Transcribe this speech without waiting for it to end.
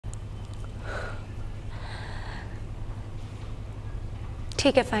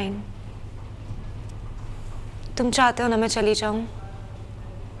ठीक है फाइन, तुम चाहते हो ना मैं चली जाऊं?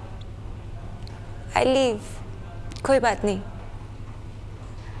 आई लीव, कोई बात नहीं,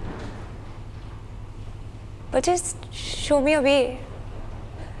 but just show me a way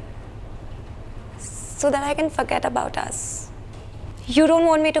so that I can forget about us. You don't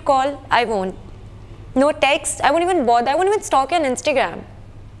want me to call? I won't. No text? I won't even bother. I won't even stalk you on Instagram.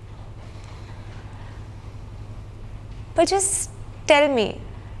 But just tell me,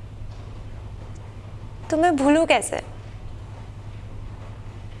 तुम्हें भूलूं कैसे?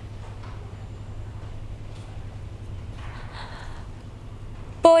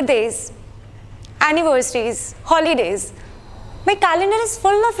 Birthdays, anniversaries, holidays. My calendar is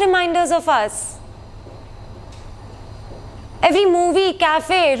full of reminders of us. Every movie,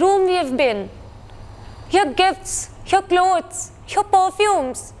 cafe, room we have been. Your gifts, your clothes, your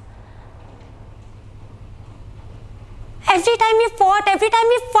perfumes. Every time we fought, every time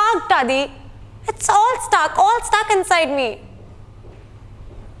we fucked, Adi. It's all stuck inside me.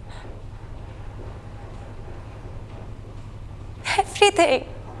 Everything.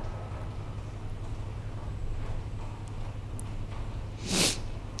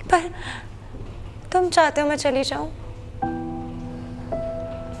 पर तुम चाहते हो मैं चली जाऊं?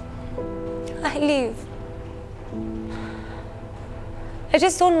 I leave. I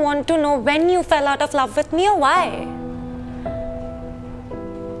just don't want to know when you fell out of love with me or why.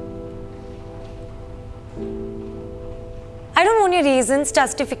 I don't want your reasons,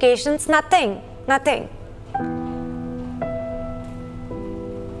 justifications, nothing.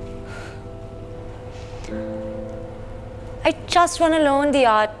 I just want to learn the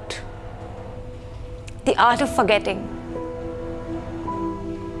art of forgetting.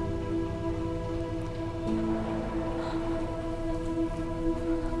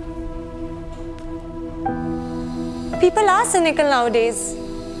 People are cynical nowadays.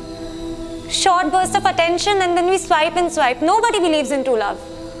 Short burst of attention and then we swipe and swipe. Nobody believes in true love.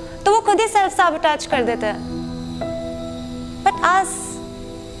 तो वो खुद ही self sabotage कर देते हैं. But us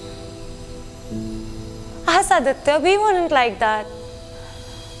Aditya, we weren't like that.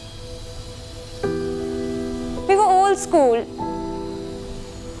 We were old school.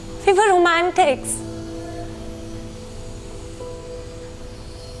 We were romantics.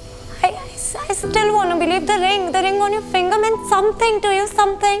 I still want to believe the ring on your finger meant something to you,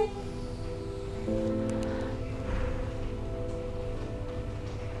 something.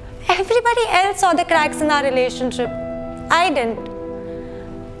 Everybody else saw the cracks in our relationship. I didn't.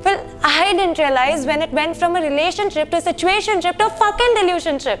 Well, I didn't realize when it went from a relationship to a situationship to a fucking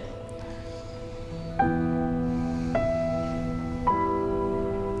delusionship.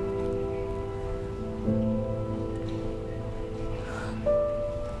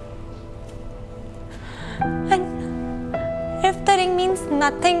 And if the ring means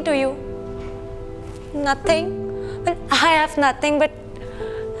nothing to you, nothing, well, I have nothing but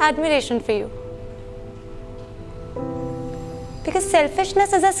admiration for you. Because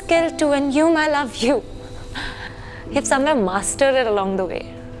selfishness is a skill too, and I love you. You've somehow mastered it along the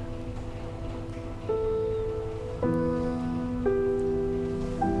way.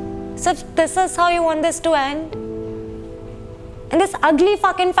 So if this is how you want this to end, in this ugly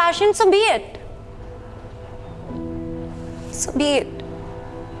fucking fashion, so be it. So be it.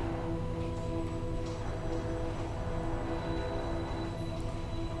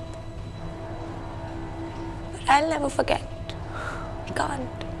 But I'll never forget. I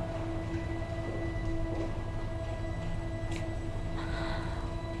can't.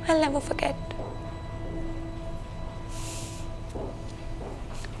 I'll never forget.